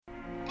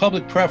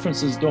public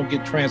preferences don't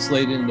get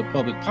translated into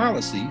public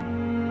policy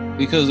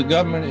because the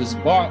government is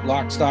bought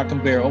lock, stock,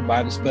 and barrel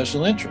by the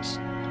special interests,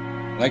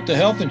 like the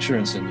health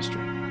insurance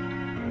industry.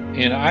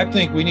 And I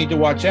think we need to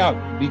watch out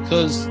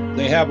because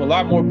they have a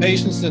lot more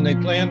patients than they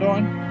planned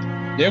on.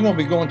 They're going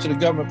to be going to the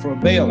government for a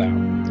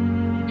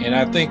bailout. And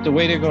I think the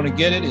way they're going to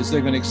get it is they're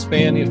going to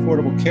expand the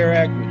Affordable Care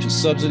Act, which is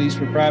subsidies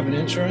for private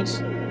insurance.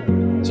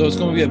 So it's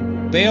going to be a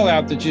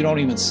bailout that you don't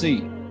even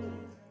see.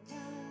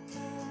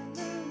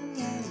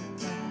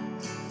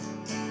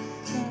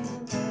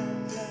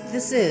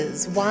 This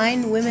is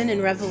Wine, Women,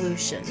 and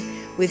Revolution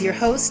with your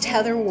host,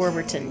 Heather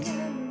Warburton.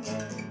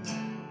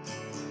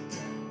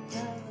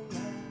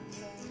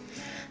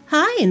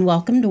 Hi, and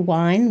welcome to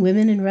Wine,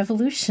 Women, and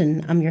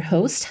Revolution. I'm your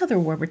host, Heather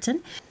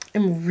Warburton.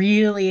 I'm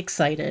really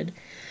excited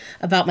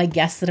about my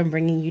guest that I'm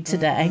bringing you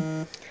today.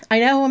 I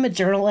know I'm a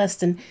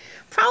journalist and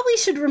probably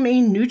should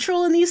remain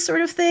neutral in these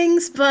sort of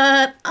things,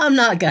 but I'm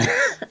not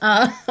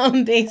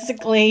gonna.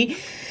 Basically,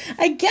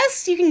 I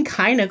guess you can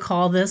kind of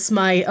call this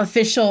my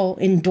official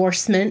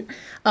endorsement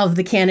of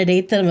the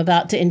candidate that I'm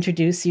about to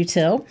introduce you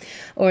to,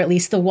 or at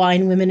least the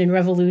Wine, Women, and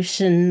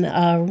Revolution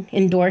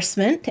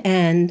endorsement.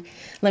 And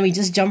let me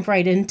just jump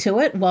right into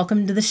it.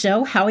 Welcome to the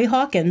show, Howie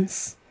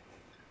Hawkins.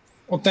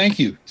 Well, thank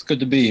you. It's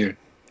good to be here.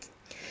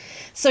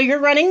 So you're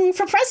running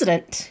for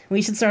president.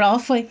 We should start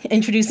off by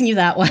introducing you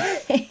that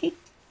way.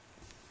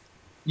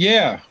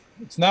 Yeah,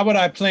 it's not what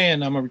I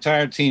planned. I'm a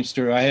retired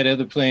Teamster. I had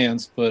other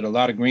plans, but a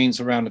lot of Greens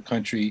around the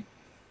country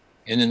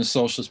and then the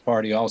Socialist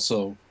Party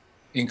also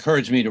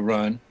encouraged me to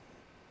run.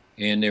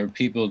 And there are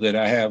people that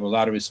I have a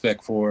lot of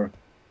respect for.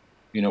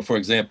 You know, for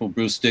example,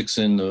 Bruce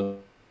Dixon, the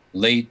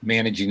late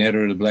managing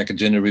editor of the Black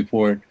Agenda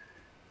Report.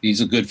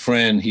 He's a good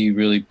friend. He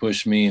really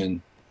pushed me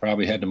and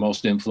probably had the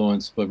most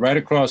influence. But right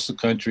across the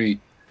country,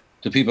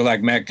 to people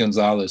like Matt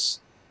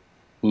Gonzalez,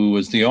 who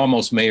was the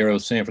almost mayor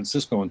of San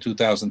Francisco in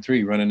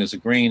 2003, running as a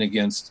Green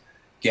against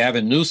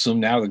Gavin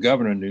Newsom, now the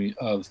governor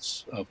of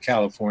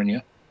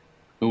California,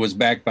 who was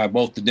backed by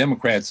both the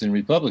Democrats and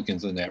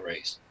Republicans in that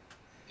race.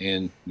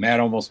 And Matt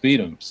almost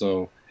beat him.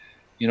 So,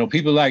 you know,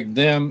 people like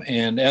them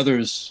and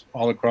others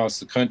all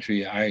across the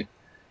country, I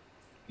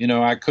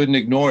couldn't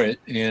ignore it.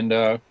 And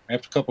after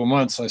a couple of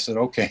months, I said,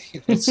 okay,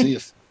 let's see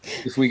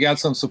if we got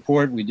some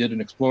support. We did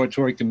an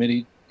exploratory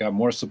committee, got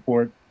more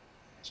support.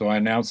 So I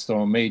announced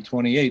on May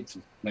 28th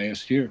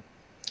last year.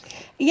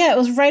 Yeah, it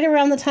was right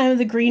around the time of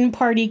the Green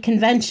Party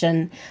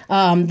convention,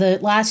 the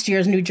last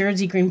year's New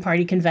Jersey Green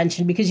Party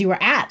convention, because you were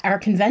at our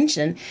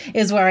convention,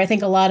 is where I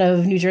think a lot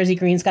of New Jersey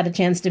Greens got a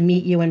chance to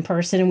meet you in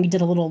person, and we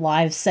did a little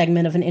live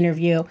segment of an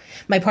interview.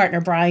 My partner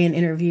Brian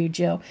interviewed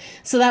you.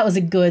 So that was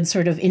a good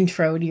sort of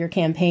intro to your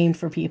campaign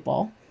for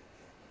people.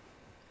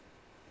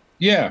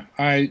 Yeah,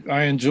 I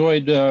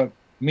enjoyed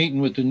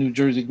meeting with the New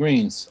Jersey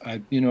Greens.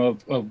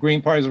 Of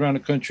Green parties around the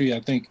country,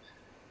 I think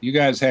you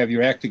guys have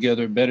your act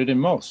together better than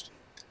most.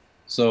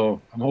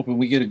 So I'm hoping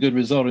we get a good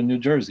result in New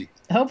Jersey.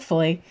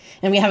 Hopefully.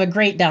 And we have a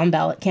great down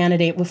ballot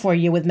candidate before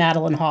you with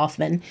Madeline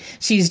Hoffman.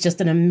 She's just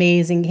an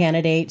amazing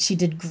candidate. She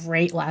did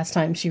great last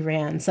time she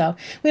ran. So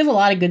we have a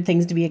lot of good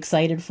things to be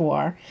excited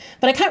for.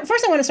 But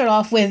first I want to start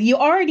off with, you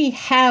already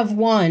have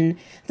won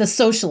the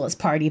Socialist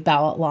Party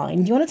ballot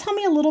line. Do you want to tell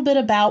me a little bit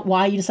about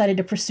why you decided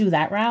to pursue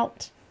that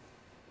route?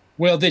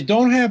 Well, they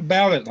don't have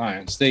ballot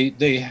lines.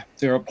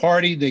 They're a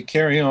party. They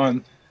carry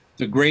on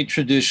the great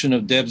tradition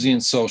of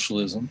Debsian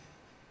socialism.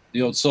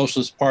 The old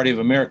Socialist Party of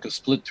America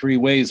split three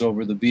ways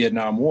over the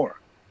Vietnam War.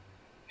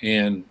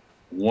 And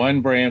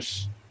one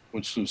branch,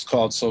 which was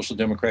called Social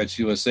Democrats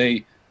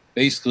USA,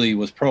 basically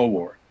was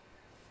pro-war.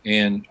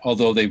 And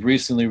although they've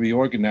recently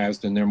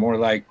reorganized and they're more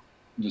like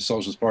the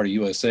Socialist Party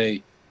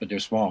USA, but they're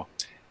small.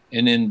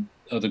 And then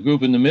the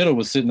group in the middle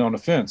was sitting on the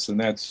fence, and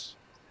that's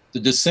the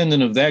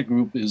descendant of that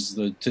group is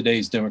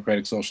today's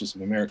Democratic Socialists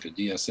of America,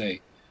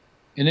 DSA.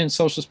 And in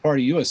Socialist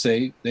Party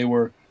USA, they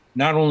were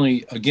not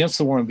only against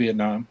the war in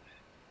Vietnam,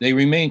 they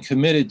remained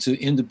committed to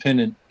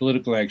independent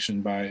political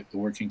action by the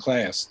working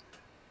class,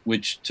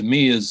 which to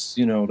me is,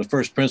 the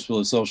first principle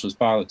of socialist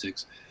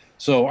politics.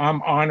 So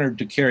I'm honored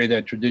to carry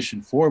that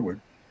tradition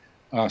forward.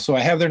 So I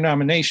have their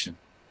nomination.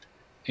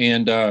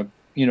 And,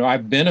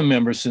 I've been a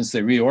member since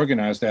they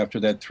reorganized after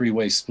that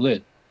three-way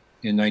split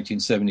in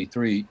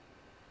 1973.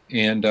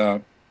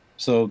 And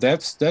so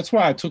that's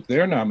why I took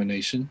their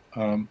nomination.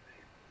 And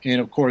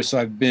of course,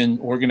 I've been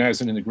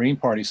organizing in the Green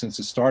Party since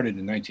it started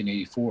in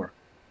 1984.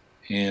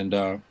 And,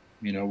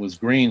 it was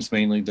Greens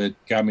mainly that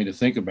got me to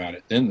think about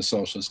it. Then the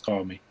socialists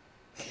called me.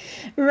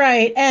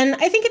 Right. And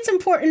I think it's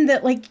important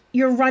that,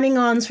 you're running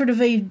on sort of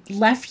a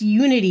left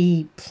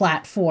unity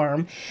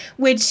platform,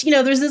 which,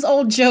 there's this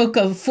old joke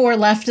of four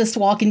leftists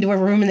walk into a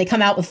room and they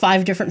come out with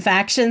five different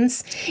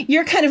factions.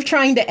 You're kind of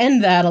trying to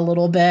end that a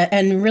little bit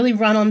and really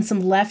run on some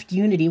left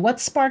unity. What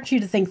sparked you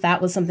to think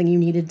that was something you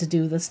needed to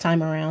do this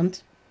time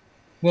around?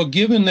 Well,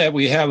 given that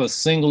we have a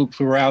single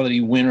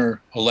plurality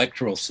winner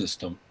electoral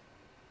system,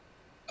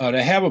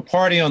 to have a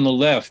party on the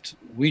left,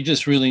 we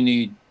just really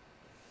need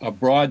a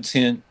broad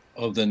tint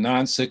of the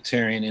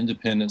non-sectarian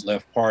independent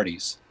left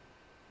parties,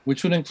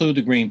 which would include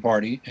the Green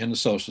Party and the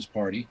Socialist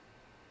Party.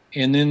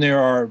 And then there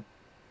are,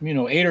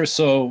 8 or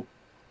so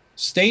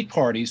state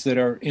parties that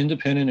are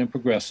independent and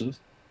progressive,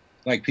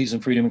 like Peace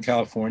and Freedom in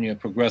California,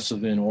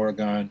 Progressive in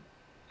Oregon,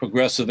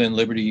 Progressive and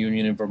Liberty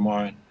Union in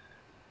Vermont,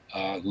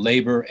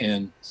 Labor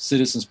and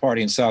Citizens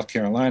Party in South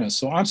Carolina.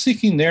 So I'm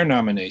seeking their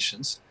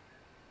nominations,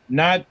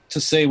 not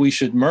to say we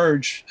should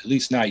merge, at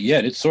least not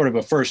yet. It's sort of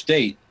a first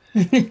date,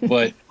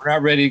 but we're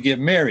not ready to get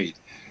married.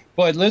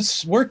 But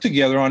let's work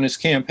together on this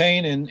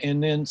campaign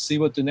and then see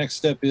what the next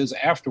step is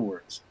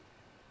afterwards.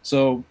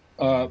 So,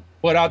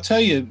 but I'll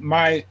tell you,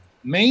 my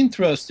main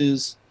thrust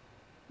is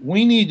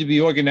we need to be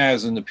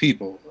organizing the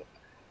people.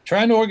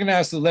 Trying to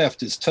organize the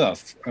left is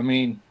tough. I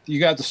mean,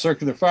 you got the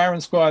circular firing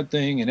squad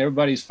thing, and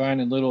everybody's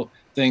finding little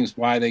things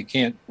why they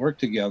can't work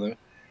together.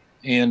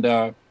 And,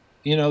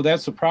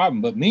 that's a problem.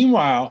 But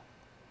meanwhile,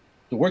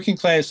 the working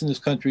class in this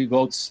country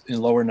votes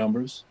in lower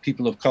numbers.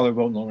 People of color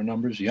vote in lower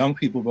numbers. Young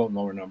people vote in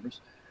lower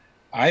numbers.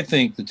 I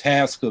think the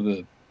task of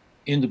the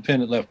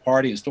independent left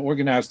party is to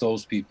organize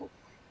those people.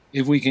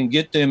 If we can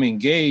get them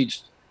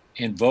engaged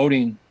in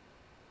voting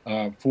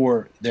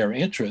for their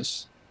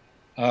interests,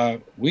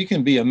 we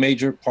can be a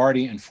major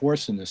party and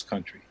force in this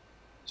country.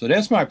 So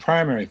that's my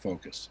primary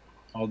focus.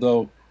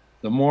 Although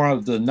the more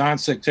of the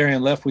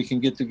non-sectarian left we can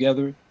get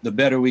together, the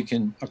better we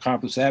can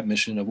accomplish that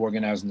mission of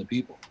organizing the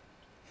people.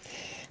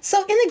 So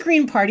in the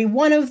Green Party,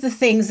 one of the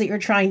things that you're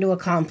trying to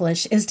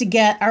accomplish is to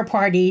get our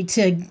party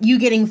to you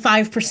getting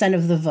 5%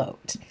 of the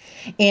vote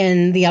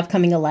in the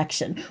upcoming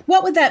election.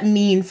 What would that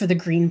mean for the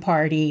Green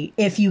Party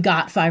if you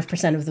got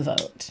 5% of the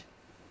vote?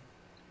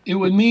 It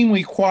would mean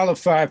we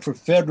qualify for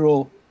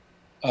federal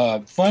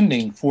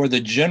funding for the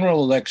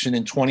general election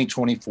in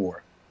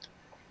 2024.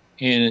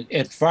 And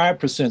at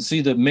 5%,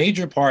 see, the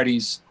major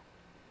parties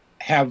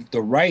have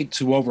the right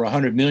to over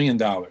 $100 million.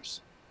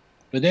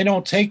 But they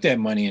don't take that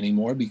money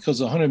anymore because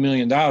 $100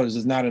 million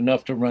is not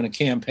enough to run a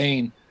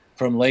campaign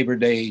from Labor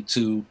Day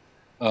to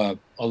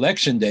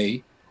Election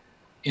Day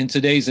in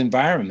today's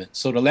environment.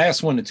 So the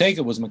last one to take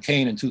it was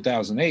McCain in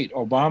 2008.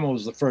 Obama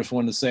was the first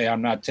one to say,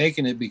 I'm not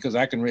taking it because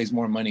I can raise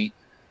more money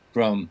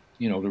from,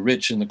 the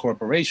rich and the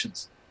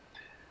corporations.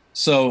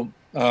 So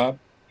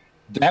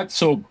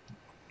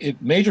if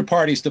major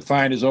parties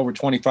defined as over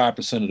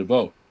 25% of the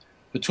vote.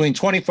 Between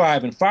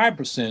 25 and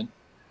 5%,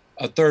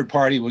 a third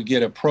party would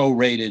get a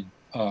prorated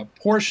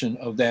portion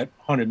of that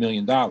 $100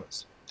 million.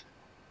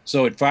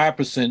 So at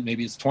 5%,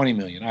 maybe it's 20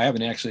 million. I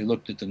haven't actually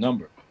looked at the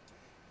number.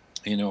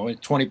 At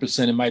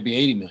 20%, it might be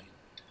 80 million.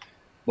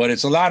 But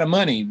it's a lot of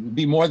money. It would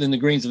be more than the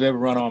Greens have ever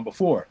run on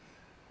before.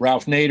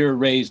 Ralph Nader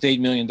raised $8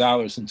 million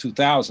in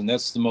 2000.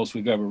 That's the most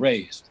we've ever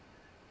raised.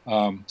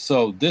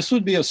 So this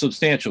would be a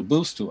substantial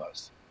boost to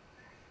us.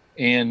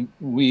 And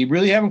we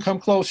really haven't come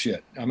close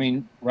yet. I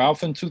mean,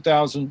 Ralph in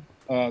 2000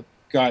 got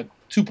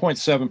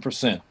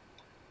 2.7%.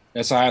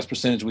 That's the highest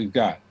percentage we've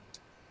got.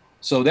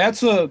 So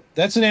that's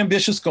an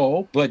ambitious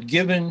goal, but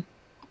given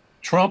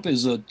Trump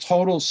is a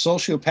total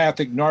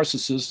sociopathic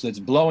narcissist that's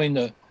blowing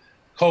the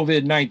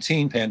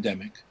COVID-19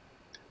 pandemic,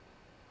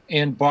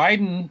 and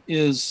Biden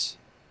is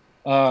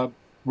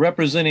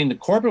representing the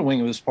corporate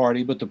wing of his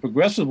party, but the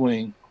progressive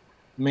wing,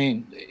 I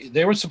mean,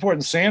 they were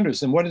supporting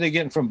Sanders, and what are they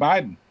getting from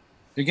Biden?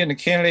 They're getting a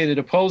candidate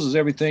that opposes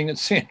everything that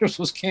Sanders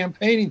was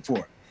campaigning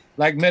for,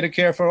 like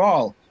Medicare for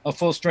all, a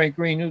full-strength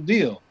Green New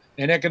Deal,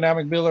 an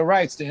economic Bill of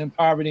Rights to end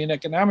poverty and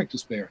economic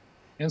despair,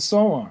 and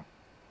so on.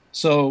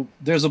 So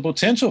there's a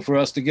potential for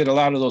us to get a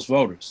lot of those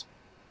voters.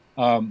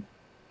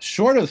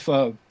 Short of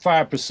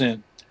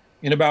 5%,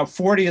 in about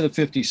 40 of the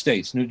 50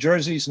 states, New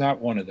Jersey's not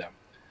one of them,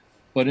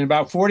 but in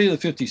about 40 of the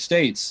 50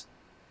 states,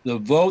 the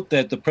vote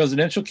that the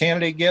presidential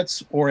candidate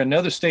gets or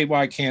another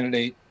statewide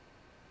candidate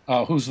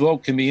whose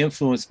vote can be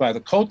influenced by the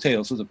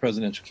coattails of the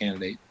presidential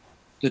candidate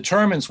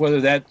determines whether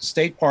that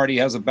state party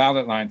has a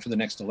ballot line for the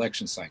next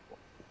election cycle.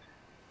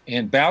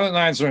 And ballot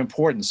lines are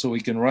important so we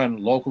can run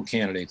local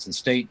candidates and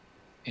state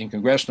and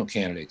congressional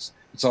candidates.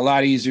 It's a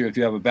lot easier if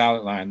you have a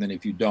ballot line than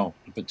if you don't.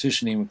 The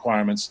petitioning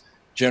requirements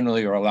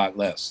generally are a lot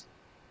less.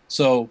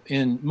 So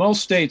in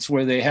most states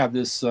where they have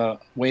this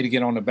way to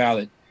get on the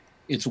ballot,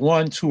 it's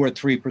 1, 2, or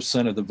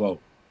 3% of the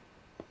vote.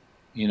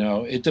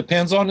 It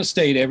depends on the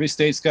state. Every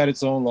state's got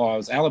its own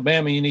laws.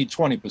 Alabama, you need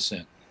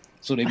 20%.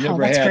 So they've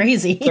never had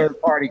crazy.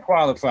 third party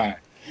qualify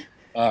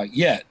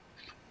yet.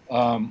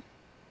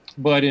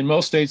 But in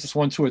most states, it's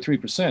 1, 2, or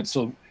 3%.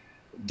 So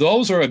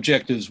those are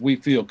objectives we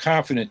feel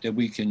confident that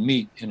we can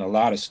meet in a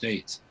lot of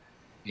states.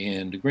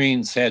 And the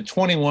Greens had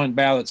 21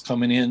 ballots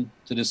coming in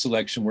to this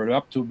election. We're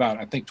up to about,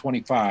 I think,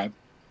 25.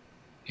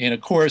 And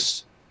of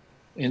course,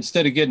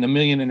 instead of getting 1.5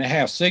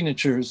 million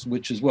signatures,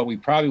 which is what we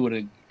probably would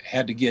have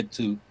had to get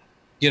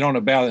on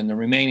a ballot in the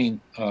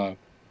remaining, at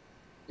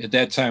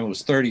that time it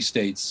was 30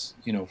 states,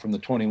 from the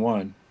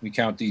 21, we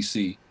count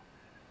DC.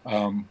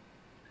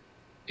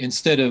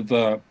 Instead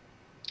of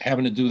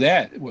having to do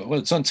that, well,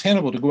 it's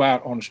untenable to go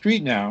out on the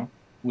street now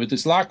with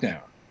this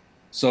lockdown.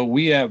 So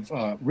we have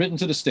written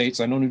to the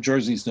states, I know New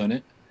Jersey's done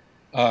it,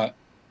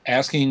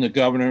 asking the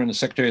governor and the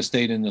Secretary of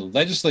State and the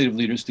legislative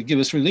leaders to give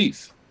us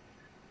relief.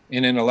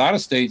 And in a lot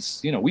of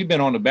states, we've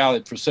been on the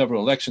ballot for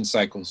several election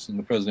cycles in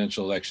the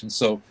presidential election.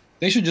 So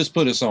they should just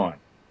put us on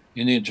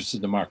in the interest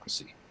of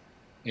democracy.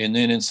 And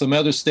then in some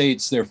other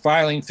states, they're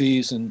filing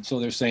fees. And so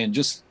they're saying,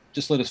 just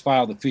let us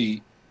file the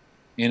fee.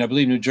 And I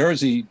believe New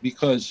Jersey,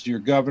 because your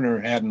governor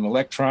had an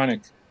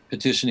electronic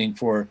petitioning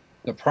for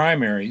the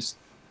primaries,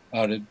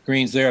 the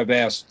Greens there have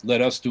asked,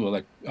 let us do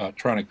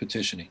electronic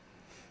petitioning,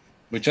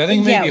 which I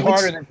think may be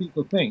harder than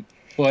people think.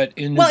 But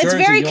in New Jersey,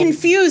 it's very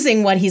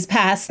confusing what he's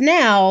passed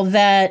now,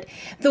 that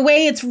the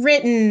way it's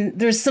written,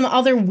 there's some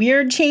other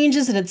weird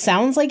changes that it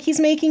sounds like he's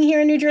making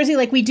here in New Jersey.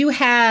 Like, we do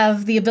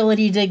have the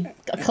ability to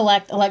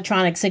collect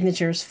electronic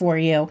signatures for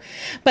you,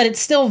 but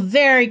it's still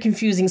very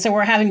confusing. So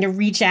we're having to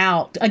reach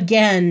out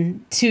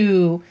again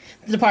to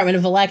the Department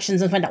of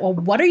Elections and find out, well,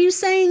 what are you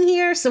saying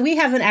here? So we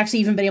haven't actually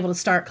even been able to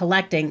start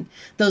collecting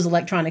those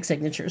electronic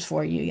signatures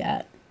for you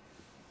yet.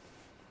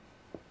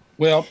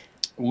 Well,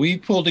 we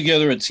pulled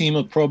together a team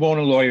of pro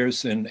bono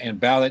lawyers and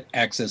ballot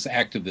access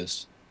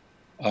activists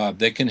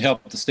that can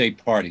help the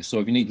state party. So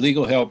if you need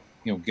legal help,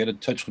 get in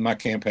touch with my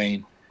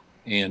campaign,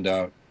 and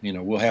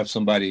we'll have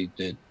somebody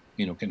that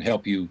can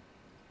help you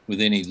with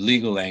any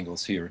legal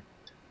angles here.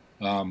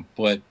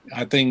 But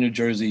I think New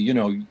Jersey,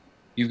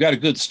 you've got a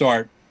good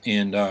start.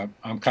 And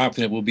I'm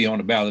confident we'll be on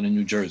the ballot in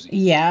New Jersey.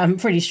 Yeah, I'm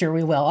pretty sure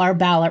we will. Our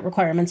ballot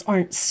requirements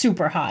aren't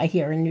super high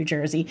here in New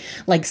Jersey,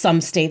 like some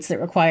states that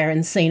require an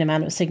insane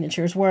amount of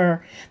signatures.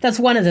 That's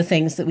one of the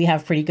things that we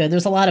have pretty good.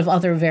 There's a lot of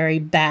other very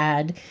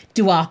bad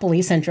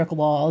duopoly-centric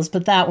laws,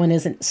 but that one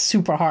isn't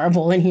super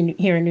horrible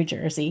here in New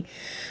Jersey.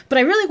 But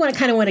I really want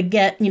to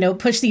get,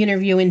 push the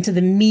interview into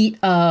the meat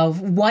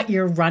of what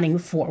you're running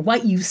for,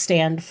 what you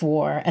stand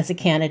for as a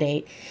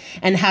candidate,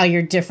 and how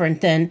you're different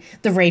than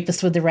the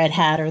rapist with the red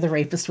hat or the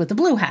rapist with the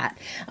blue hat,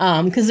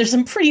 because there's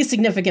some pretty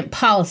significant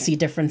policy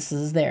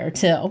differences there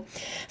too.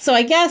 So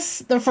I guess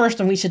the first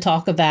one we should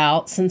talk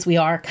about, since we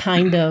are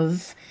kind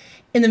of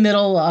in the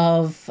middle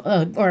of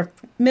or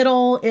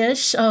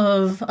middle-ish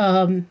of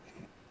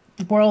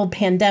world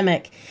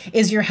pandemic,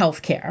 is your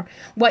health care.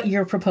 What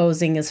you're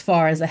proposing as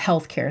far as a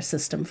health care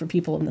system for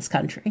people in this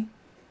country.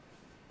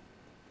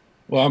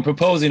 Well, I'm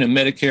proposing a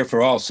Medicare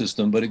for all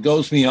system, but it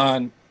goes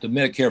beyond the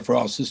Medicare for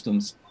all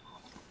systems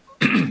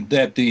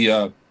that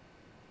the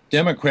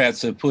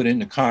Democrats have put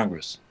into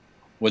Congress.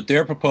 What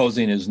they're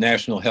proposing is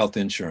national health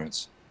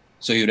insurance.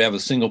 So you'd have a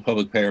single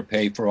public payer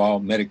pay for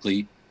all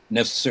medically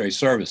necessary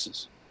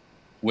services,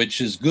 which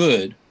is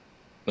good,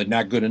 but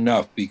not good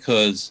enough,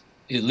 because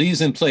it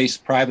leaves in place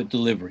private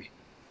delivery.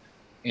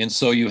 And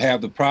so you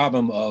have the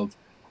problem of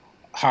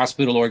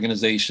hospital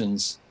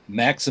organizations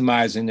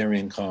maximizing their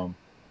income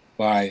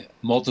by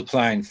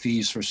multiplying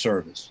fees for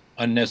service,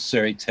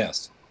 unnecessary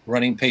tests,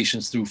 running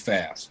patients through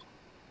fast,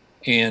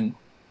 and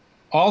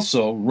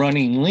also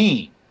running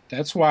lean.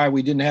 That's why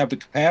we didn't have the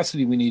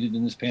capacity we needed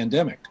in this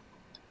pandemic.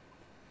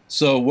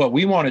 So what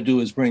we want to do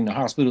is bring the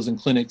hospitals and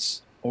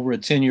clinics over a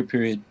 10-year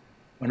period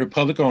under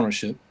public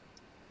ownership,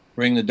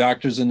 bring the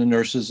doctors and the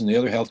nurses and the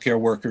other healthcare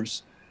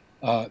workers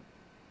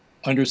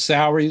under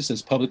salaries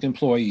as public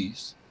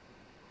employees,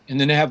 and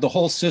then have the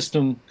whole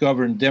system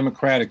governed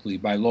democratically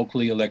by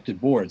locally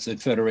elected boards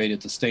that federate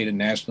at the state and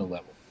national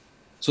level.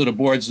 So the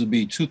boards would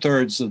be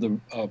 2/3 of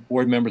the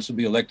board members would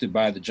be elected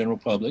by the general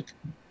public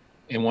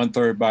and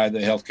 1/3 by the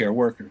healthcare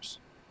workers.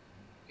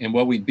 And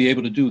what we'd be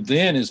able to do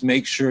then is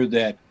make sure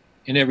that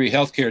in every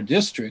healthcare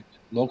district,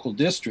 local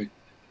district,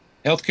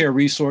 healthcare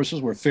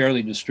resources were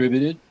fairly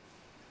distributed,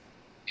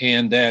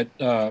 and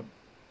that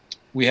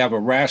we have a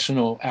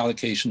rational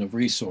allocation of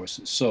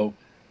resources. So,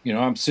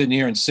 I'm sitting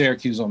here in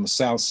Syracuse on the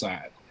south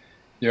side.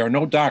 There are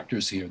no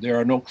doctors here. There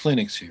are no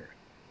clinics here.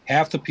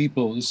 Half the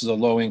people, this is a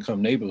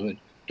low-income neighborhood,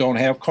 don't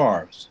have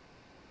cars.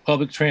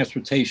 Public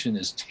transportation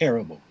is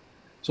terrible.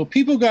 So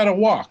people got to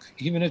walk,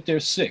 even if they're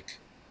sick,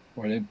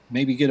 or they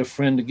maybe get a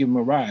friend to give them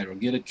a ride, or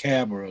get a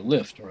cab or a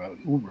Lyft or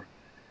an Uber.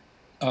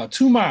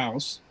 2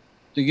 miles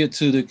to get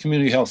to the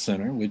community health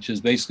center, which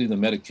is basically the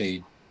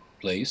Medicaid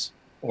place,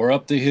 or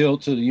up the hill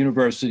to the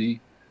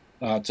university,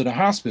 to the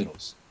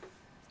hospitals.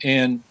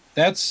 And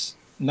that's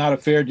not a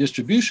fair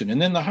distribution.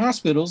 And then the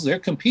hospitals, they're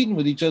competing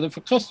with each other for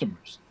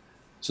customers.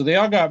 So they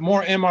all got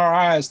more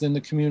MRIs than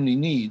the community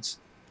needs,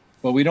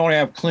 but we don't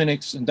have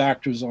clinics and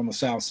doctors on the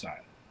south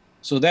side.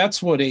 So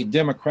that's what a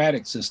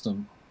democratic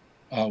system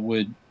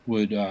would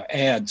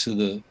add to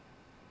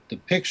the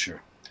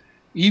picture.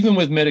 Even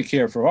with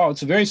Medicare for all,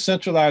 it's a very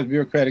centralized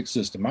bureaucratic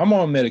system. I'm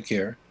on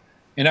Medicare,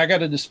 and I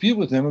got a dispute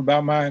with them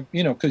about my,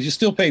 because you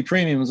still pay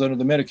premiums under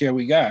the Medicare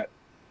we got.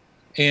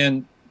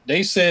 And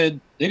they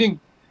said they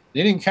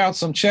didn't count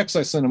some checks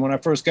I sent them when I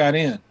first got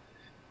in.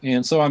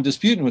 And so I'm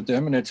disputing with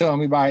them, and they're telling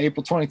me by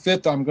April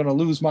 25th, I'm going to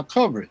lose my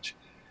coverage.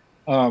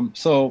 And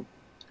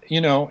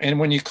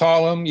when you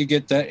call them, you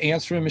get that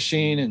answering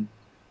machine, and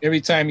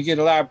every time you get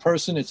a live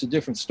person, it's a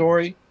different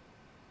story.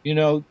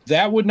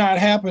 That would not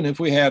happen if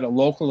we had a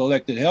local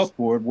elected health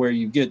board where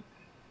you get,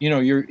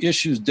 your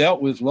issues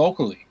dealt with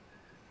locally.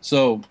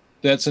 So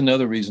that's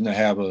another reason to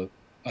have a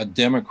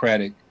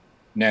democratic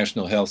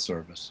national health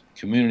service,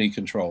 community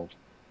controlled.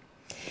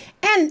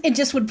 And it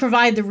just would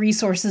provide the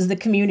resources the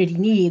community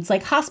needs.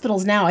 Like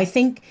hospitals now, I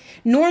think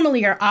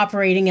normally are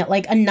operating at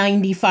like a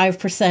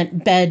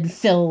 95% bed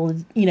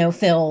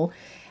fill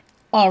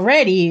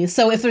already.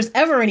 So if there's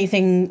ever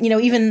anything,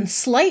 even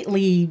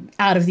slightly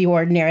out of the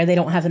ordinary, they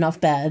don't have enough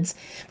beds.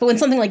 But when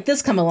something like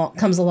this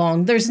comes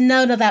along, there's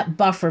none of that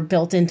buffer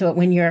built into it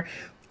when you're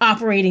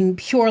operating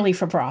purely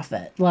for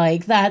profit.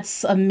 Like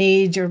that's a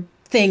major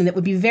thing that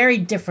would be very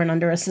different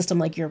under a system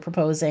like you're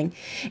proposing,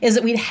 is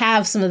that we'd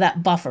have some of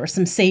that buffer,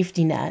 some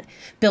safety net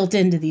built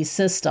into these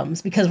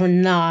systems, because we're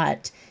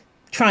not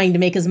trying to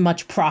make as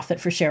much profit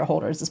for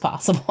shareholders as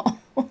possible.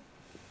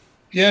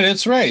 Yeah,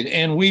 that's right.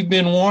 And we've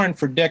been warned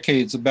for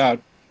decades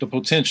about the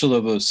potential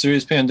of a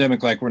serious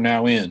pandemic like we're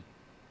now in.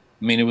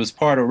 I mean, it was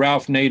part of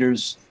Ralph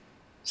Nader's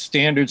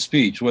standard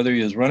speech, whether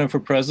he was running for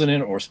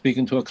president or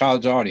speaking to a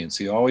college audience.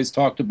 He always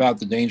talked about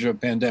the danger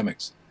of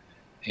pandemics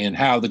and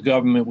how the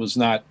government was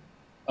not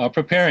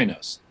preparing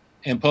us.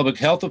 And public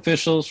health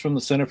officials from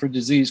the Center for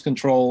Disease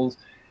Control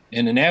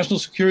and the National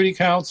Security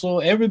Council,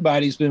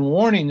 everybody's been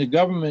warning the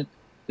government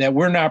that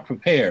we're not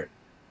prepared.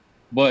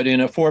 But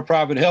in a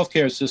for-profit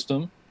healthcare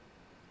system,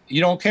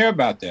 you don't care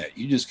about that.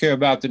 You just care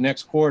about the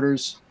next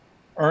quarter's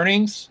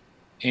earnings,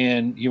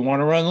 and you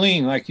want to run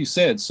lean, like you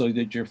said, so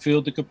that you're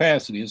filled to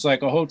capacity. It's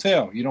like a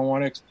hotel. You don't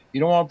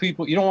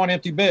want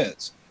empty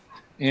beds.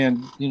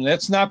 And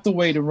that's not the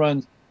way to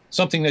run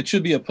something that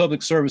should be a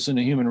public service and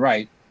a human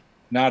right,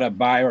 not a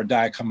buy or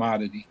die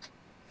commodity.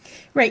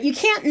 Right. You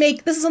can't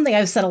this is something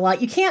I've said a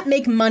lot, you can't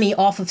make money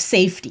off of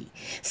safety.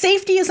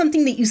 Safety is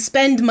something that you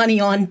spend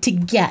money on to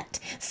get.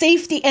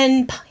 Safety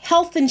and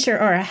health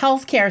insurance or a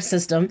healthcare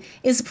system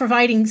is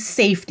providing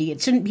safety.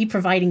 It shouldn't be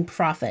providing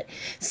profit.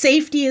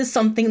 Safety is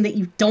something that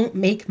you don't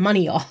make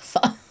money off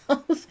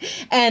of.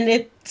 And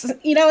it's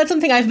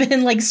something I've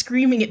been like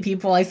screaming at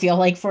people, I feel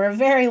like, for a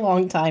very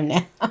long time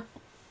now.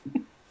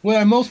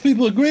 Well, and most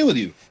people agree with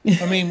you.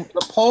 I mean,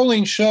 the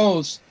polling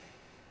shows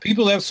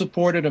people have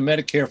supported a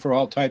Medicare for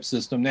all type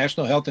system,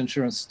 national health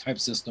insurance type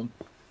system,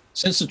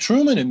 since the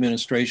Truman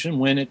administration,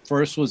 when it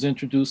first was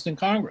introduced in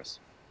Congress,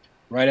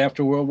 right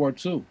after World War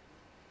II.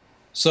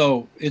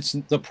 So it's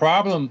the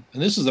problem,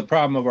 and this is the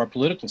problem of our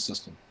political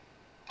system.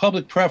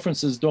 Public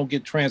preferences don't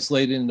get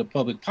translated into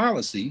public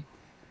policy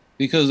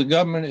because the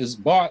government is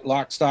bought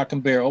lock, stock,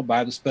 and barrel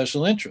by the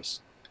special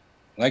interests,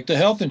 like the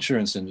health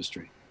insurance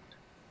industry.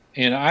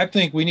 And I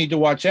think we need to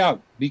watch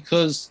out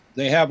because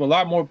they have a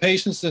lot more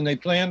patients than they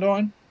planned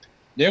on.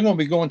 They're going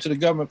to be going to the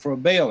government for a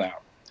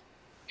bailout.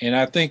 And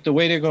I think the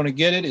way they're going to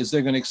get it is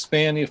they're going to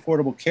expand the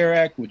Affordable Care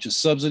Act, which is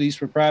subsidies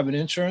for private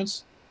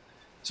insurance.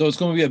 So it's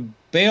going to be a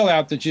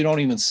bailout that you don't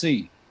even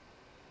see.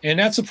 And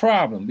that's a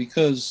problem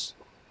because,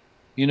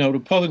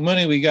 the public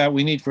money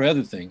we need for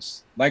other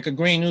things, like a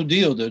Green New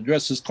Deal to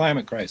address this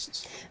climate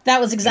crisis. That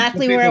was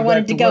exactly where I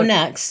wanted to go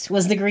next,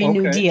 was the Green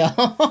New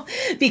Deal.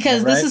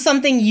 Because this is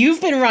something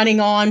you've been running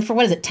on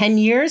for, 10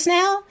 years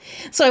now?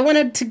 So I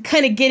wanted to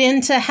kind of get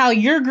into how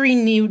your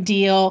Green New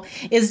Deal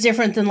is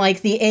different than like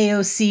the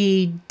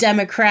AOC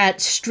Democrat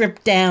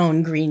stripped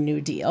down Green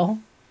New Deal.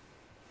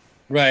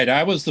 Right.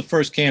 I was the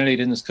first candidate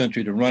in this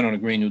country to run on a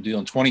Green New Deal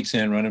in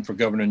 2010, running for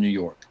governor of New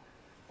York.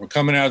 We're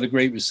coming out of the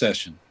Great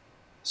Recession.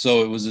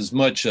 So it was as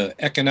much an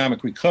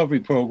economic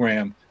recovery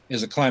program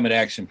as a climate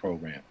action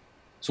program.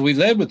 So we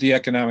led with the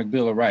Economic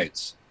Bill of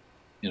Rights,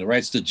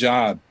 rights to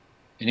job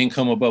and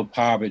income above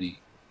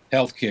poverty,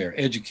 healthcare,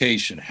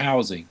 education,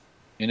 housing,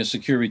 and a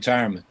secure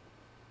retirement.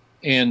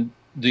 And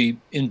the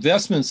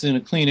investments in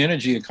a clean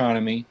energy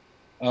economy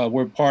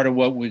were part of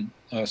what would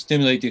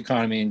stimulate the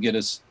economy and get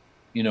us,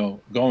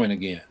 going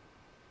again.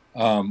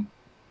 And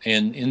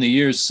in the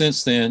years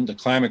since then, the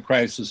climate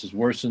crisis has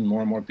worsened.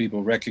 More and more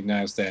people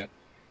recognize that.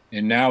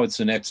 And now it's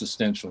an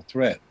existential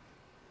threat.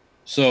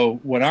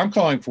 So what I'm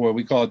calling for,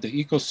 we call it the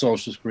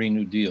eco-socialist Green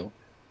New Deal,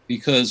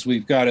 because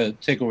we've got to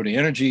take over the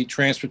energy,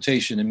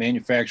 transportation, and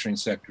manufacturing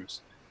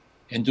sectors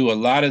and do a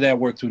lot of that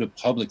work through the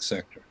public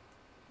sector.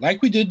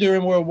 Like we did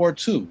during World War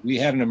II. We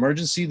had an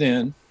emergency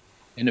then,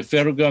 and the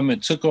federal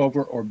government took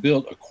over or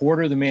built a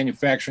quarter of the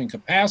manufacturing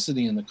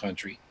capacity in the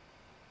country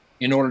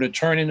in order to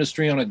turn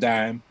industry on a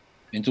dime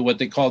into what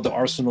they called the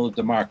arsenal of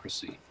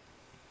democracy.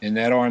 And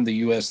that armed the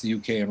US, the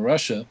UK, and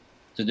Russia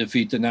to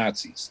defeat the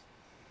Nazis.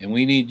 And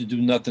we need to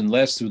do nothing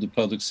less through the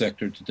public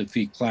sector to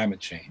defeat climate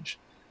change.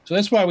 So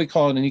that's why we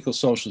call it an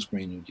eco-socialist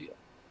Green New Deal.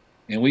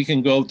 And we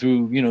can go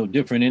through,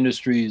 different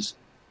industries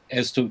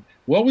as to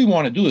what we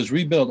want to do is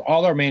rebuild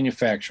all our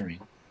manufacturing,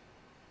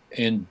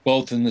 and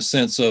both in the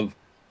sense of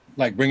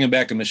like bringing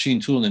back a machine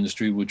tool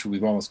industry, which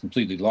we've almost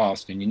completely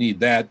lost. And you need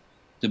that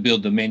to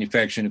build the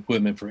manufacturing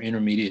equipment for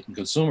intermediate and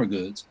consumer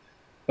goods.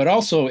 But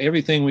also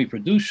everything we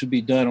produce should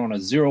be done on a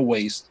zero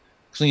waste,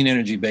 clean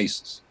energy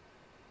basis.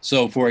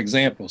 So, for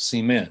example,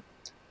 cement,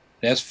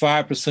 that's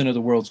 5% of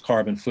the world's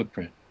carbon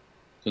footprint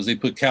because they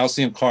put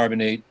calcium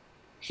carbonate,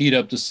 heat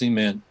up the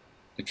cement,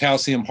 the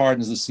calcium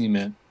hardens the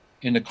cement,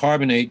 and the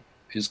carbonate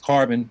is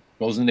carbon,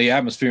 goes in the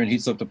atmosphere and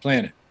heats up the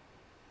planet.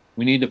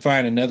 We need to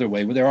find another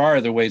way. But there are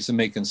other ways of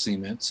making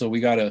cement, so we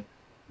got to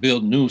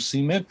build new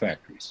cement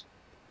factories.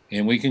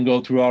 And we can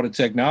go through all the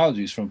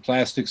technologies from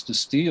plastics to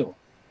steel.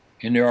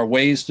 And there are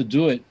ways to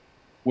do it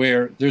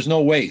where there's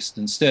no waste.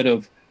 Instead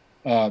of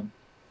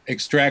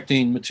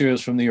extracting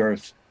materials from the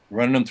earth,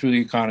 running them through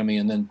the economy,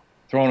 and then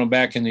throwing them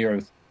back in the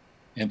earth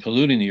and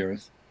polluting the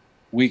earth,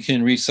 we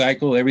can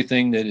recycle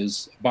everything that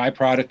is a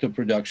byproduct of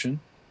production,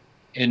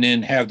 and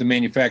then have the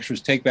manufacturers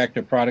take back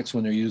their products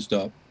when they're used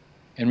up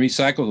and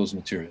recycle those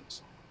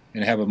materials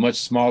and have a much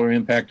smaller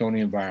impact on the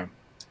environment.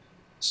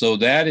 So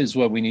that is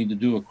what we need to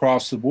do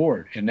across the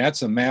board. And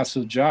that's a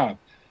massive job.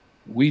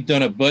 We've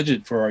done a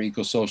budget for our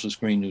Eco-Socialist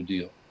Green New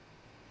Deal.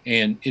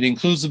 And it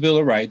includes the Bill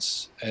of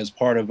Rights as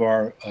part of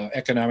our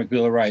Economic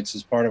Bill of Rights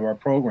as part of our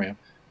program.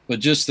 But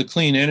just the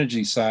clean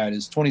energy side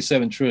is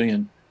 $27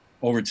 trillion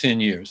over 10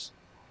 years.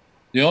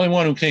 The only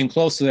one who came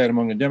close to that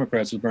among the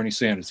Democrats was Bernie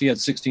Sanders. He had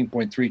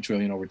 $16.3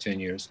 trillion over 10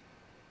 years,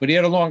 but he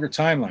had a longer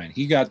timeline.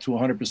 He got to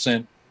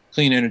 100%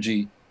 clean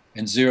energy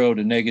and zero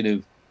to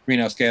negative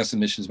greenhouse gas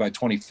emissions by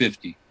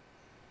 2050.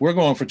 We're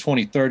going for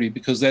 2030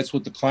 because that's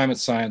what the climate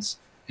science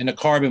and the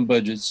carbon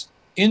budgets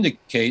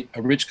indicate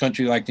a rich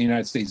country like the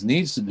United States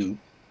needs to do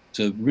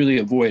to really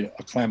avoid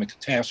a climate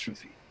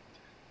catastrophe.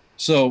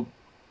 So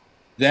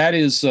that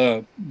is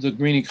the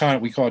green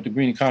economy. We call it the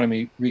Green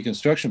Economy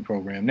Reconstruction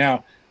Program.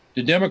 Now,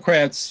 the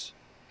Democrats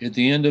at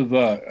the end of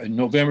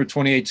November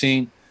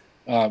 2018,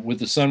 with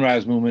the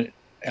Sunrise Movement,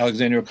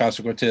 Alexandria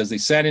Ocasio-Cortez, they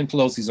sat in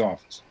Pelosi's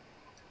office,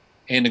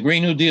 and the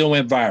Green New Deal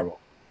went viral,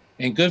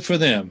 and good for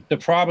them. The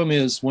problem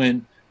is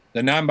when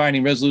the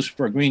non-binding resolution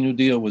for a Green New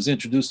Deal was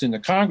introduced into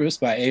Congress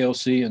by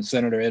AOC and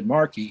Senator Ed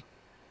Markey,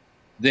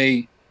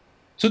 they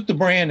took the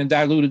brand and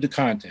diluted the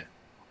content.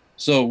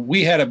 So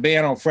we had a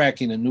ban on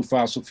fracking and new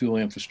fossil fuel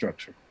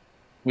infrastructure,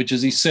 which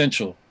is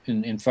essential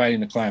in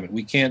fighting the climate.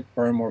 We can't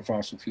burn more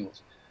fossil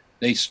fuels.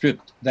 They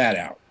stripped that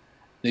out.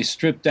 They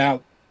stripped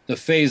out the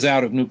phase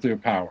out of nuclear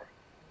power.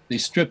 They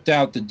stripped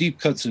out the deep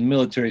cuts in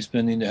military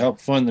spending to help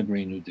fund the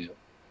Green New Deal.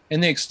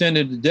 And they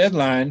extended the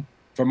deadline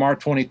from our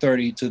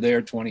 2030 to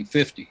their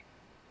 2050.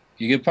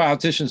 You give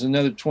politicians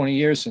another 20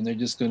 years and they're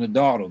just going to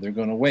dawdle. They're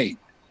going to wait.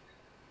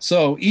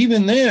 So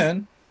even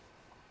then,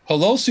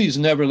 Pelosi's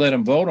never let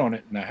them vote on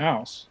it in the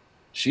House.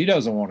 She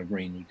doesn't want a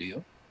Green New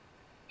Deal.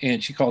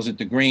 And she calls it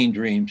the Green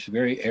Dream. She's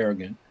very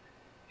arrogant.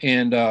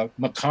 And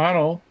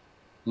McConnell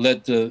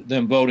let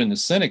them vote in the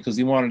Senate because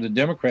he wanted the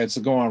Democrats to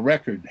go on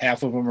record.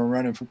 Half of them are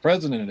running for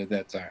president at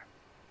that time.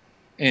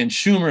 And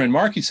Schumer and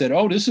Markey said,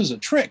 oh, this is a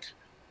trick.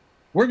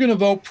 We're going to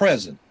vote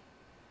president.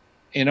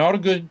 And all the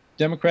good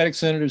Democratic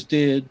senators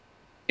did,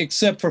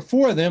 except for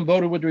 4 of them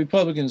voted with the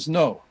Republicans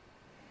no.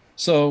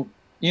 So,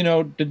 you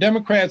know, the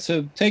Democrats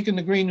have taken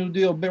the Green New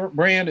Deal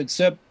brand,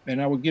 except,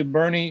 and I would give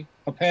Bernie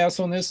a pass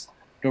on this,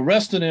 the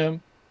rest of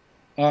them,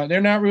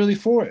 they're not really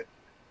for it.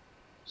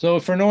 So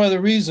for no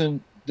other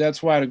reason,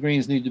 that's why the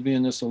Greens need to be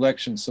in this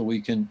election so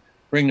we can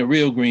bring the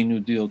real Green New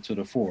Deal to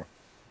the fore.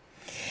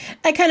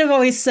 I kind of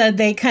always said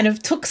they kind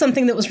of took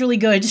something that was really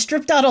good,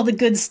 stripped out all the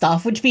good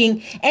stuff, which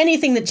being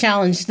anything that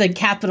challenged the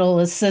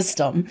capitalist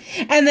system.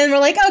 And then we're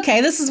like, okay,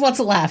 this is what's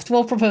left.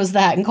 We'll propose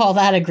that and call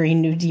that a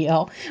Green New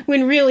Deal.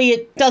 When really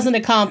it doesn't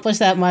accomplish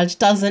that much,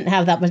 doesn't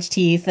have that much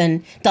teeth,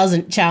 and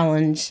doesn't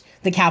challenge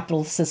the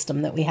capitalist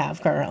system that we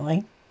have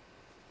currently.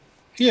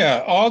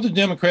 Yeah, all the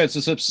Democrats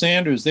except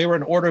Sanders, they were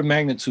an order of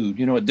magnitude,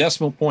 you know, a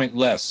decimal point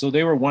less. So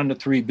they were 1 to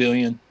 3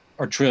 billion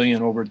or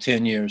trillion over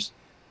 10 years.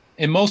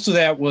 And most of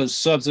that was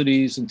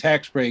subsidies and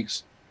tax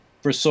breaks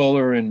for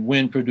solar and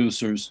wind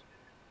producers.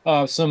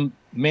 Some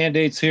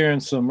mandates here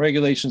and some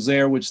regulations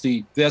there, which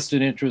the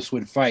vested interests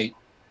would fight.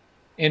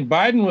 And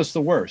Biden was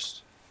the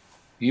worst.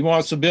 He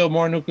wants to build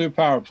more nuclear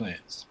power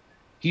plants.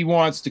 He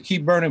wants to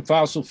keep burning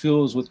fossil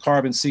fuels with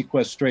carbon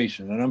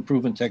sequestration, an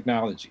unproven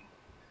technology.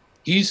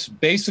 He's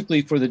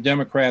basically for the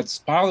Democrats'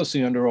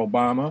 policy under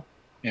Obama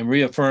and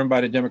reaffirmed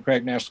by the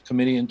Democratic National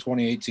Committee in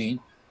 2018.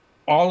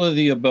 All of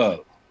the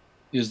above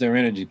is their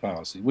energy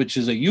policy, which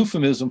is a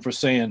euphemism for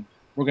saying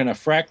we're going to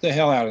frack the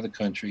hell out of the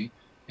country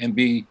and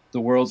be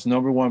the world's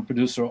 #1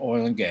 producer of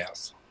oil and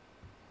gas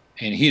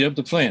and heat up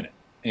the planet.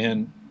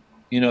 And,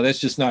 you know, that's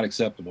just not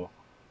acceptable.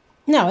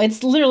 No,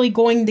 it's literally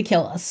going to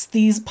kill us.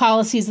 These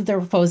policies that they're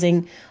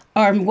proposing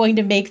are going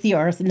to make the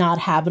earth not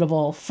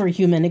habitable for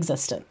human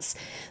existence.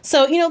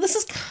 So, you know, this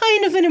is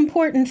kind of an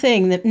important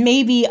thing that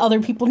maybe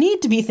other people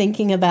need to be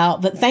thinking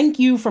about, but thank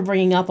you for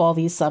bringing up all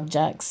these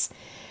subjects.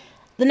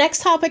 The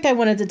next topic I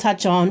wanted to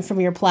touch on from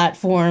your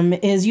platform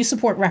is you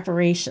support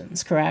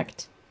reparations,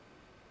 correct?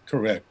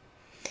 Correct.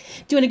 Do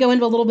you want to go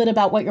into a little bit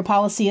about what your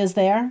policy is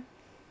there?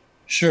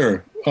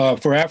 Sure.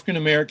 For African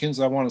Americans,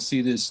 I want to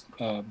see this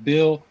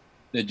bill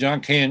that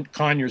John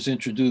Conyers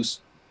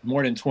introduced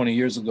more than 20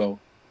 years ago.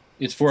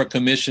 It's for a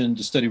commission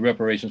to study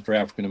reparations for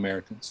African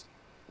Americans.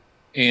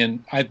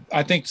 And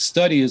I think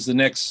study is the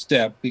next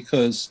step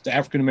because the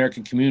African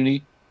American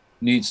community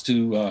needs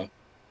to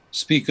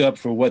speak up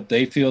for what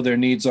they feel their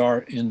needs are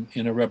in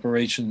a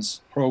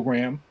reparations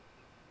program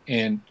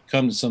and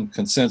come to some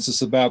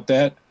consensus about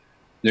that.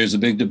 There's a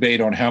big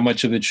debate on how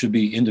much of it should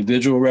be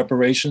individual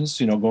reparations,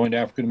 you know, going to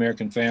African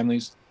American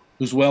families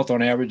whose wealth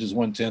on average is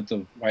 1/10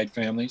 of white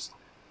families,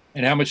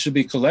 and how much should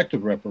be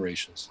collective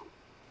reparations,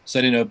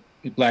 setting up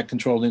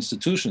Black-controlled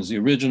institutions. The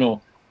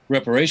original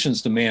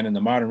reparations demand in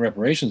the modern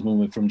reparations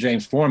movement from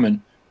James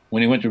Foreman,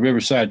 when he went to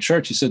Riverside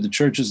Church, he said the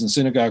churches and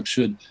synagogues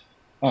should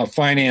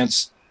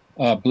finance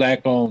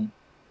Black-owned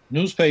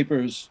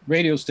newspapers,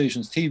 radio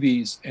stations,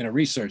 TVs, and a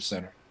research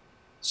center.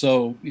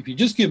 So if you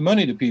just give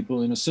money to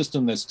people in a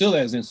system that still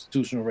has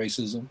institutional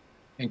racism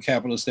and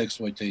capitalist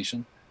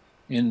exploitation,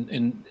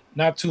 in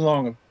not too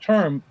long a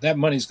term, that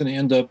money is going to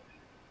end up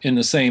in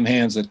the same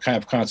hands that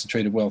have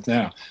concentrated wealth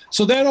now.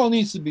 So that all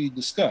needs to be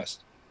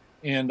discussed.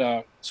 And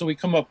so we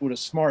come up with a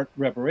smart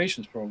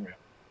reparations program.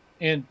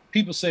 And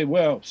people say,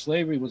 well,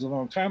 slavery was a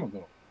long time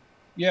ago.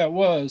 Yeah, it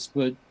was,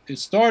 but it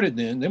started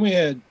then. Then we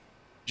had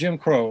Jim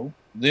Crow.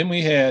 Then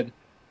we had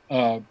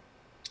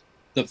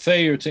the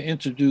failure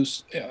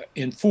to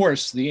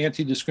enforce the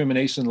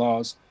anti-discrimination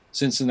laws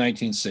since the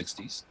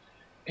 1960s.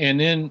 And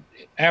then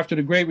after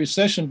the Great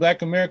Recession,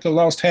 Black America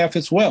lost half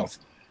its wealth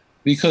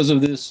because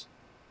of this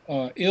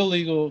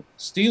illegal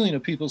stealing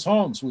of people's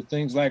homes with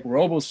things like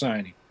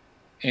robo-signing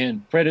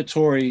and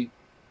predatory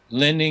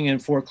lending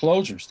and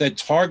foreclosures that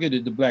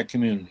targeted the Black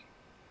community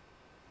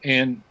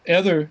and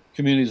other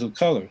communities of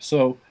color.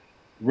 So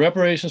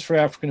reparations for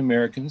African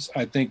Americans.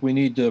 I think we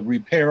need to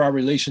repair our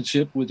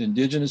relationship with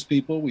indigenous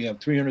people. We have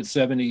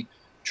 370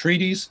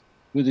 treaties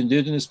with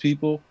indigenous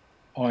people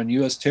on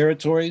U.S.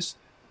 territories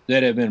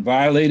that have been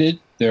violated.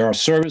 There are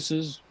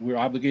services we're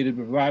obligated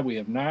to provide. We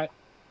have not.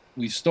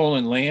 We've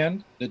stolen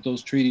land that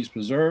those treaties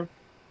preserve.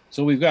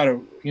 So we've got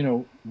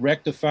to,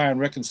 rectify and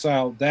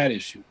reconcile that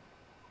issue.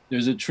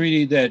 There's a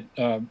treaty that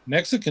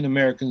Mexican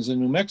Americans in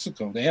New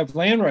Mexico, they have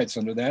land rights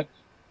under that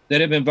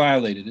have been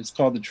violated. It's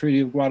called the Treaty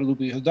of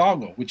Guadalupe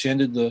Hidalgo, which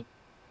ended the,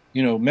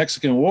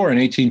 Mexican War in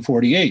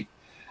 1848.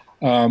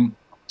 And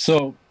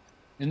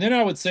then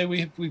I would say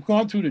we've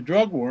gone through the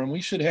drug war, and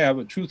we should have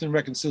a Truth and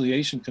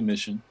Reconciliation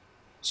Commission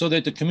so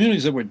that the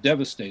communities that were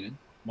devastated,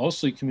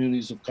 mostly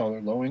communities of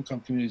color,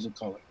 low-income communities of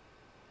color,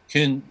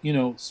 can,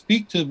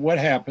 speak to what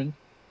happened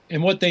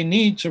and what they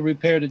need to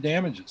repair the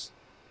damages.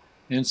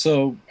 And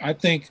so I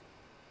think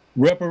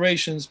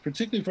reparations,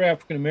 particularly for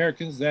African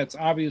Americans, that's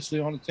obviously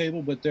on the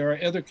table, but there are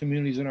other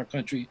communities in our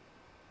country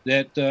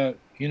that,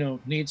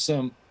 need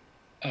some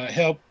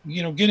help,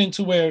 get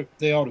into where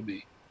they ought to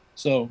be.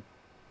 So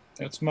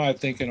that's my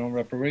thinking on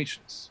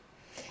reparations.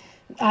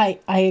 I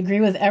agree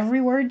with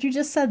every word you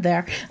just said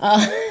there.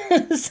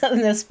 So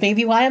that's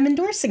maybe why I'm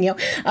endorsing you,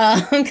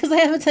 because I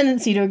have a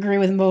tendency to agree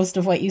with most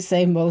of what you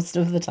say most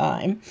of the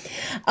time.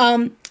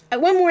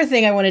 One more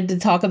thing I wanted to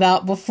talk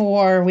about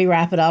before we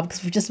wrap it up,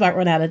 because we've just about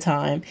run out of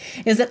time,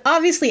 is that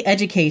obviously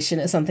education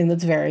is something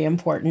that's very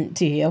important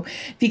to you.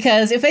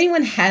 Because if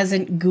anyone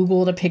hasn't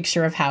Googled a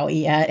picture of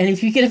Howie yet, and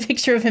if you get a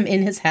picture of him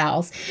in his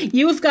house,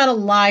 you've got a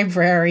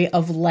library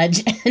of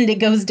legend. It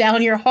goes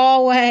down your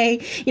hallway.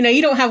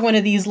 You don't have one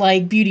of these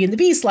like Beauty and the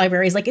Beast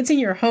libraries. Like, it's in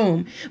your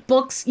home.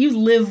 Books, you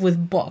live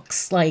with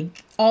books,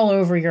 like all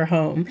over your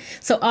home.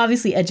 So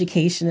obviously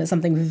education is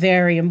something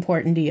very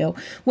important to you.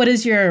 What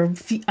does your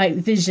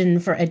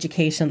vision for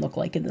education look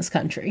like in this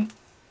country?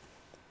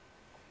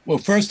 Well,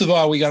 first of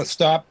all, we got to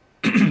stop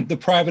the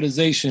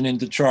privatization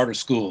into charter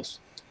schools.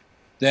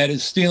 That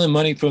is stealing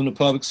money from the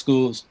public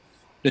schools.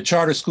 The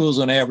charter schools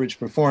on average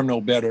perform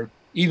no better,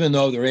 even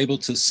though they're able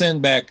to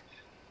send back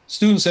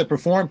students that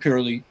perform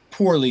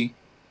poorly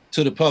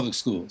to the public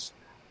schools.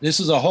 This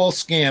is a whole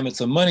scam.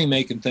 It's a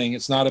money-making thing.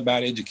 It's not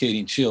about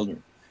educating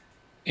children.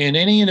 And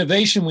any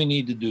innovation we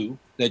need to do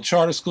that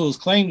charter schools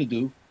claim to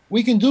do,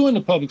 we can do in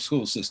the public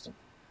school system.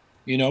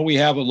 We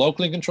have a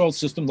locally controlled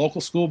system.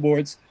 Local school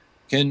boards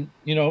can,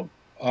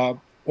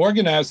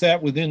 organize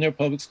that within their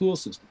public school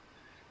system.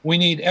 We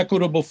need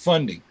equitable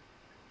funding.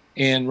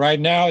 And right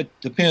now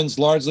it depends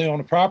largely on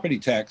the property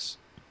tax.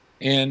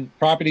 And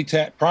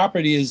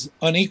property is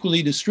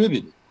unequally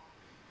distributed.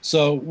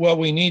 So what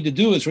we need to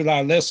do is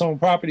rely less on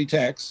property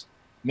tax,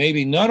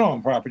 maybe none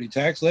on property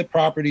tax, let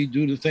property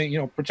do the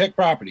thing, protect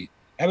property.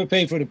 Have it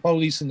paid for the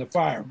police and the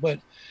fire, but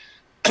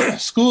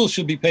schools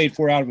should be paid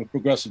for out of a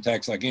progressive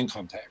tax like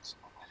income tax.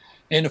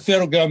 And the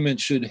federal government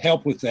should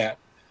help with that,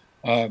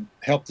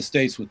 help the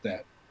states with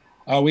that.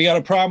 We got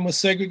a problem with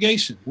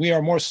segregation. We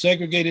are more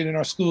segregated in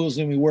our schools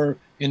than we were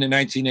in the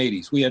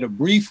 1980s. We had a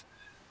brief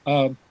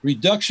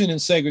reduction in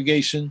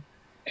segregation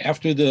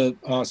after the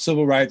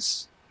Civil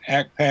Rights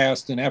Act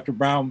passed and after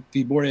Brown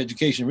v. Board of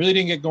Education. Really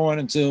didn't get going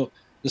until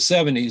the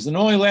 70s and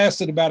only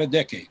lasted about a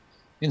decade.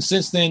 And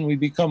since then, we've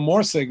become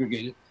more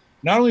segregated,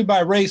 not only by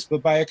race,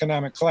 but by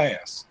economic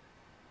class,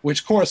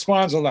 which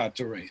corresponds a lot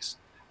to race.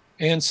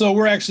 And so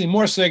we're actually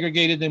more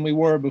segregated than we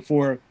were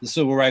before the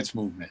Civil Rights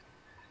Movement.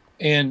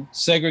 And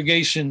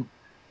segregation,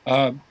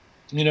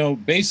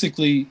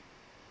 basically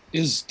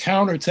is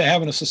counter to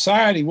having a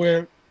society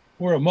where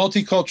we're a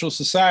multicultural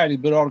society,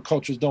 but all the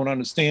cultures don't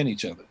understand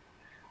each other.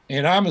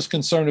 And I'm as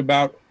concerned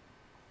about,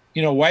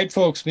 white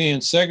folks being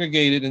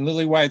segregated in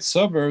lily white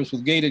suburbs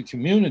with gated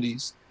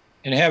communities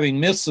and having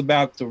myths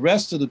about the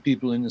rest of the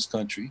people in this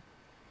country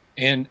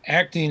and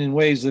acting in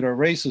ways that are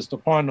racist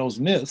upon those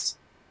myths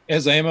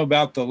as I am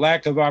about the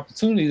lack of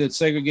opportunity that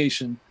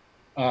segregation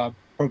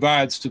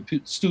provides to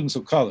students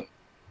of color.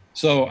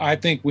 So I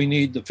think we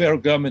need the federal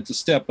government to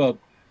step up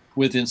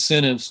with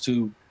incentives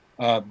to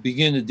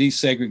begin to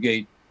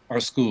desegregate our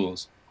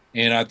schools.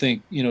 And I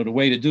think, the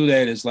way to do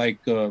that is like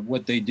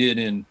what they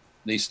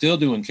still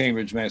do in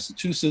Cambridge,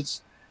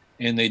 Massachusetts,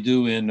 and they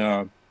do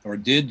or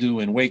did do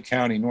in Wake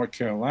County, North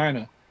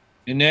Carolina.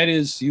 And that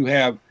is you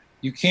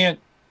can't,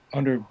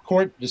 under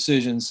court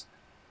decisions,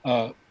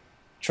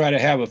 try to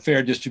have a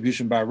fair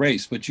distribution by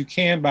race, but you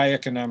can by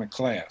economic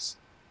class.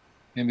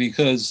 And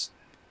because,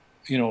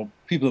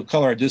 people of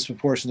color are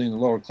disproportionately in the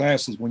lower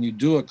classes, when you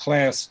do a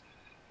class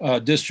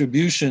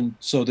distribution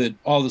so that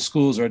all the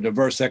schools are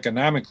diverse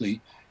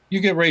economically, you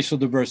get racial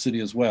diversity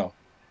as well.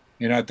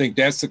 And I think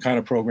that's the kind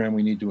of program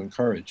we need to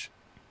encourage.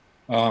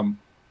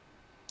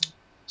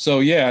 So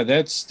yeah,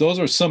 those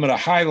are some of the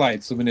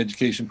highlights of an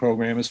education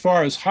program. As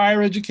far as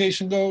higher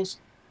education goes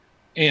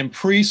and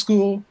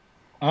preschool,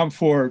 I'm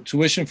for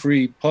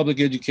tuition-free public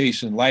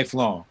education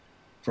lifelong,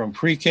 from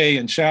pre-K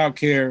and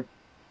childcare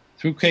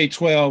through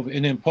K-12,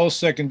 and then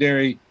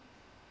post-secondary,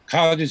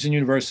 colleges and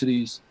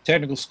universities,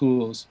 technical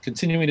schools,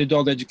 continuing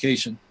adult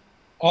education.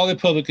 All the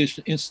public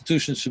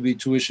institutions should be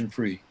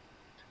tuition-free.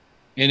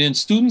 And then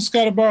students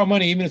got to borrow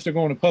money, even if they're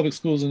going to public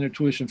schools and they're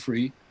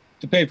tuition-free,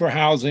 to pay for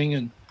housing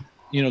and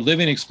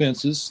living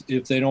expenses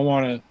if they don't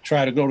want to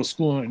try to go to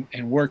school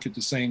and work at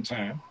the same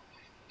time.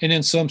 And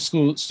then some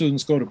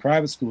students go to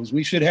private schools.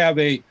 We should have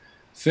a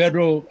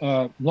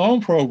federal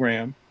loan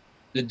program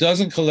that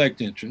doesn't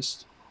collect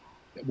interest.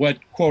 What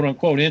quote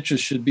unquote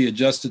interest should be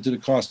adjusted to the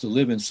cost of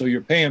living, so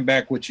you're paying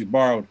back what you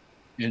borrowed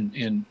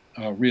in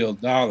real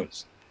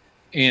dollars.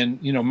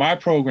 And my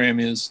program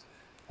is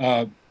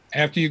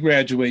after you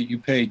graduate, you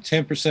pay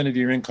 10% of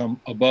your income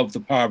above the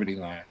poverty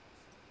line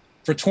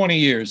for 20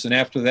 years, and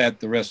after that,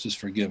 the rest is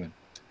forgiven.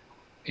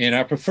 And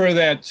I prefer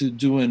that to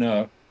doing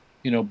a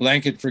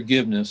blanket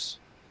forgiveness,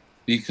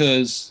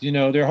 because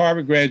they're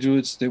Harvard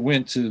graduates that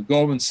went to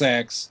Goldman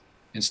Sachs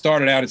and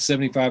started out at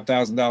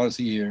 $75,000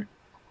 a year.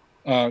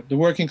 The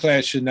working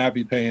class should not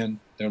be paying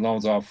their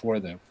loans off for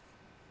them.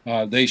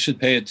 They should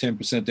pay at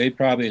 10%. They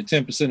probably at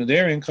 10% of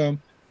their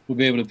income will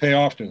be able to pay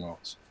off their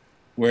loans.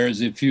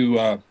 Whereas if you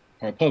are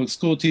a public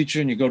school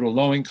teacher and you go to a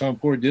low-income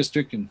poor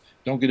district and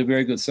don't get a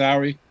very good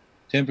salary,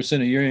 10%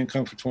 of your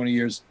income for 20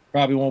 years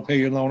probably won't pay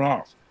your loan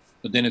off,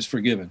 but then it's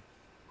forgiven.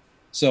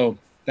 So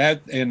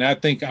and I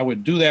think I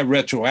would do that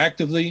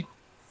retroactively,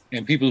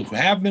 and people who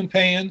have been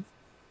paying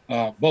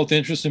both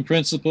interest and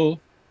principal,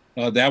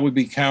 that would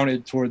be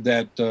counted toward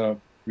that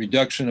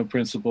reduction of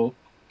principal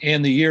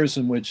and the years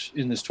in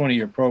this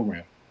 20-year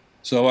program.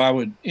 So I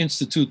would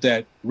institute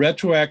that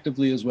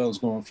retroactively as well as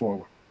going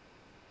forward.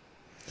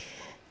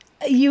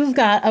 You've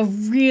got a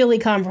really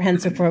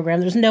comprehensive program.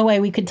 There's no way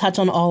we could touch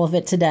on all of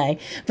it today.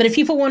 But if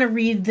people want to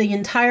read the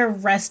entire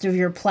rest of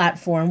your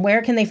platform,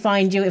 where can they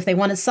find you? If they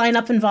want to sign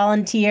up and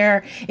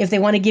volunteer, if they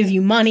want to give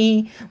you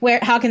money,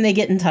 how can they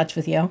get in touch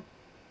with you?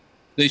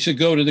 They should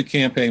go to the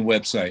campaign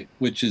website,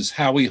 which is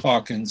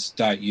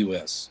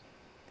howiehawkins.us.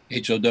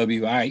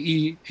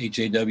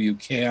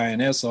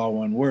 HOWIEHAWKINS, all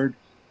one word,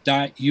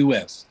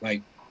 .us,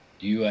 like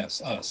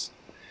US, us.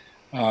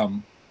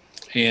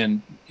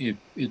 And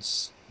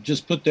it's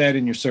just put that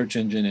in your search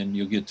engine and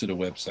you'll get to the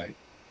website.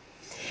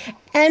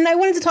 And I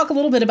wanted to talk a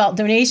little bit about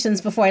donations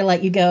before I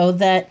let you go,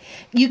 that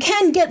you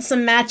can get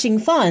some matching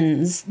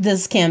funds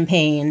this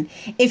campaign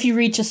if you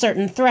reach a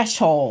certain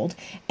threshold.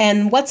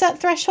 And what's that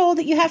threshold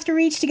that you have to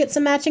reach to get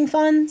some matching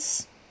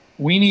funds?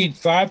 We need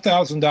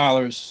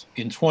 $5,000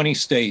 in 20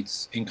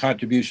 states in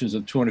contributions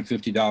of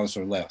 $250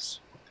 or less.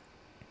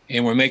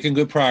 And we're making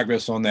good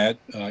progress on that.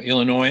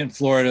 Illinois and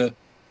Florida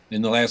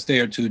in the last day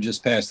or two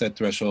just passed that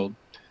threshold.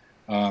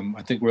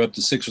 I think we're up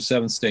to 6 or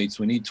 7 states.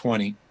 We need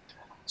 20.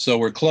 So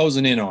we're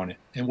closing in on it.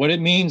 And what it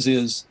means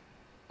is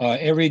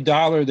every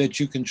dollar that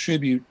you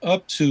contribute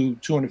up to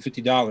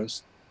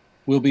 $250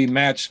 will be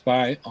matched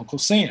by Uncle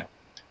Sam.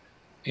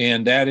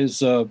 And that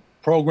is a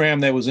program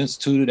that was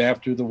instituted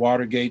after the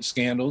Watergate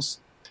scandals.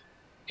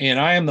 And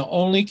I am the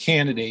only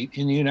candidate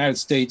in the United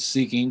States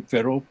seeking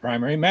federal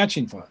primary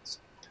matching funds.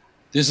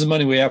 This is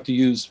money we have to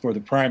use for the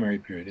primary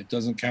period. It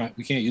doesn't count.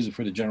 We can't use it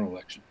for the general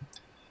election.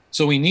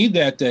 So we need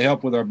that to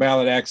help with our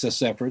ballot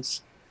access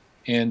efforts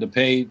and to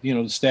pay,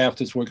 the staff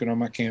that's working on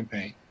my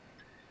campaign.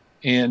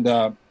 And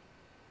the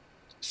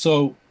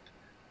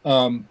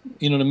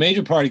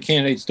major party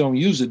candidates don't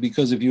use it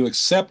because if you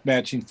accept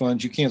matching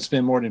funds, you can't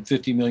spend more than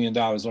 $50 million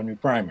on your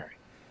primary.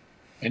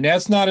 And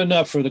that's not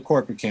enough for the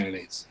corporate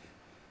candidates.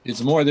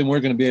 It's more than we're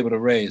going to be able to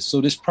raise.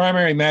 So this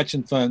primary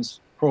matching funds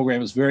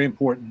program is very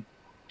important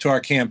to our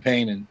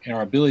campaign and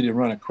our ability to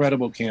run a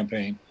credible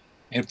campaign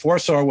and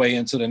force our way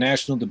into the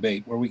national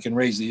debate where we can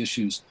raise the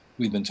issues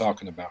we've been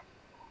talking about.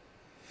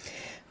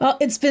 Well,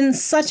 it's been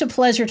such a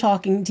pleasure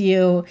talking to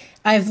you.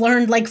 I've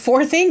learned like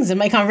 4 things in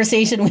my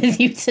conversation with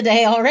you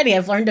today already.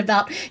 I've learned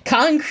about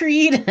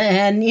concrete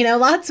and,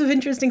 lots of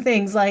interesting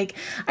things. Like,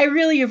 I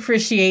really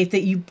appreciate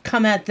that you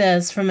come at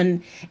this from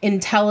an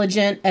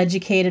intelligent,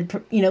 educated,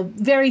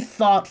 very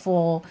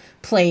thoughtful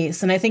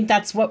place. And I think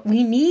that's what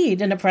we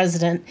need in a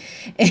president,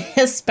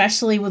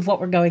 especially with what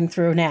we're going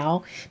through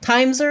now.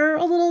 Times are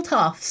a little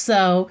tough,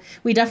 so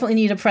we definitely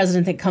need a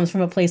president that comes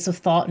from a place of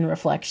thought and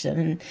reflection.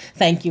 And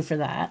thank you for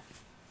that.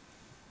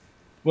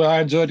 Well,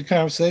 I enjoyed the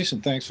conversation.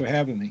 Thanks for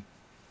having me.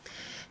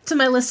 To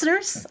my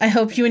listeners, I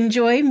hope you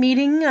enjoy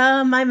meeting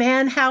my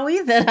man,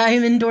 Howie, that I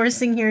am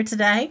endorsing here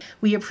today.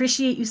 We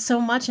appreciate you so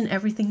much and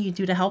everything you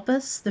do to help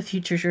us. The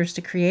future's yours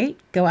to create.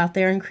 Go out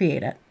there and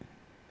create it.